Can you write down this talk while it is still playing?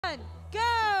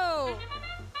go!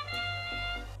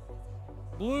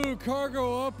 Blue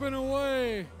cargo up and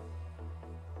away.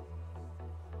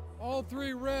 All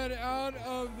three red out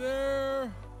of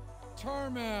their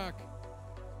tarmac.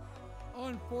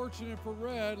 Unfortunate for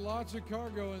red, lots of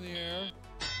cargo in the air.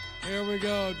 Here we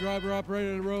go, driver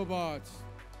operated robots.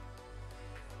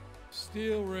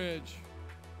 Steel Ridge.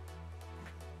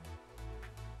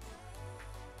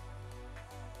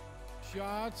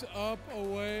 Shots up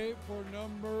away for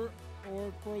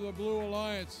the Blue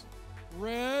Alliance.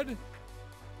 Red,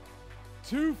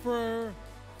 twofer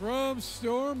from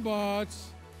Stormbots.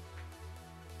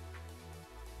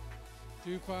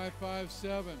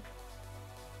 2557.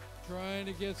 Trying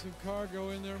to get some cargo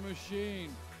in their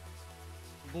machine.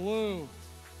 Blue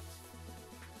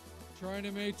trying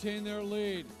to maintain their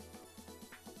lead.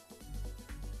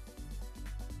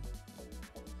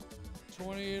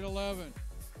 2811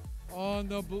 on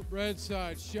the red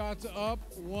side. Shots up,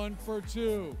 1 for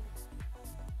 2.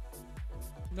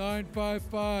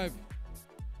 955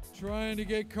 trying to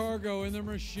get cargo in their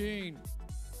machine.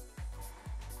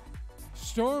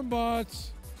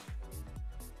 Stormbots,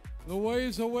 the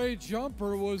ways away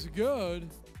jumper was good.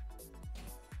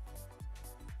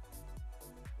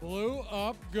 Blue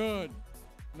up, good.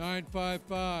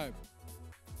 955.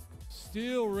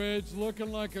 Steel Ridge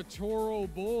looking like a Toro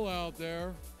bull out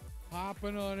there,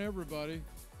 hopping on everybody.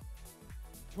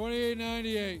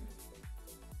 2898.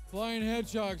 Flying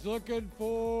Hedgehogs looking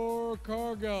for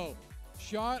cargo.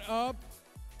 Shot up.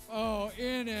 Oh,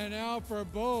 in and out for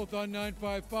both on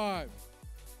 955.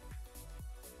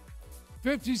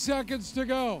 50 seconds to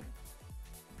go.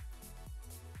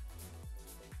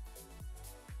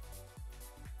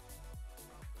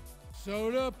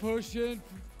 Soda pushing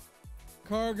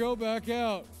cargo back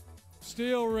out.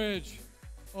 Steel Ridge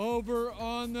over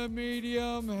on the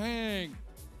medium hang.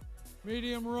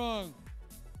 Medium rung.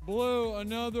 Blue,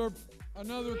 another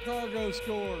cargo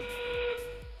scored.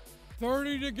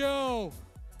 30 to go.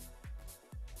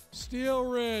 Steel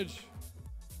Ridge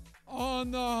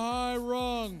on the high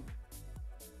rung.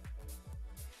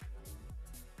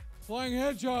 Flying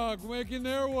Hedgehog making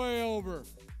their way over.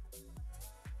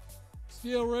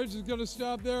 Steel Ridge is going to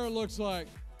stop there, it looks like.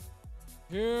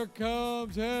 Here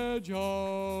comes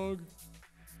Hedgehog.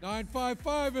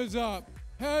 955 is up.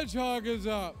 Hedgehog is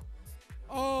up.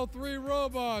 All three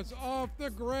robots off the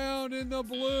ground in the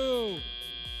blue.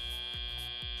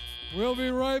 We'll be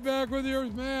right back with your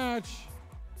match.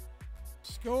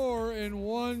 Score in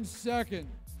 1 second.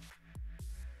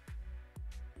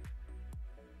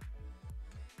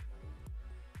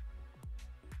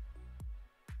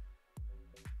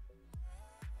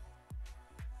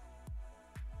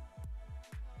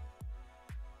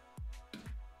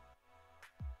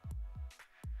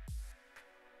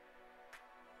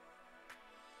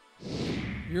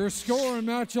 Your score in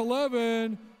match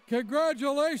 11.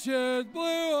 Congratulations,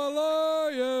 Blue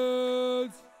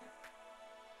Alliance.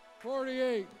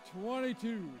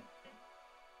 48-22.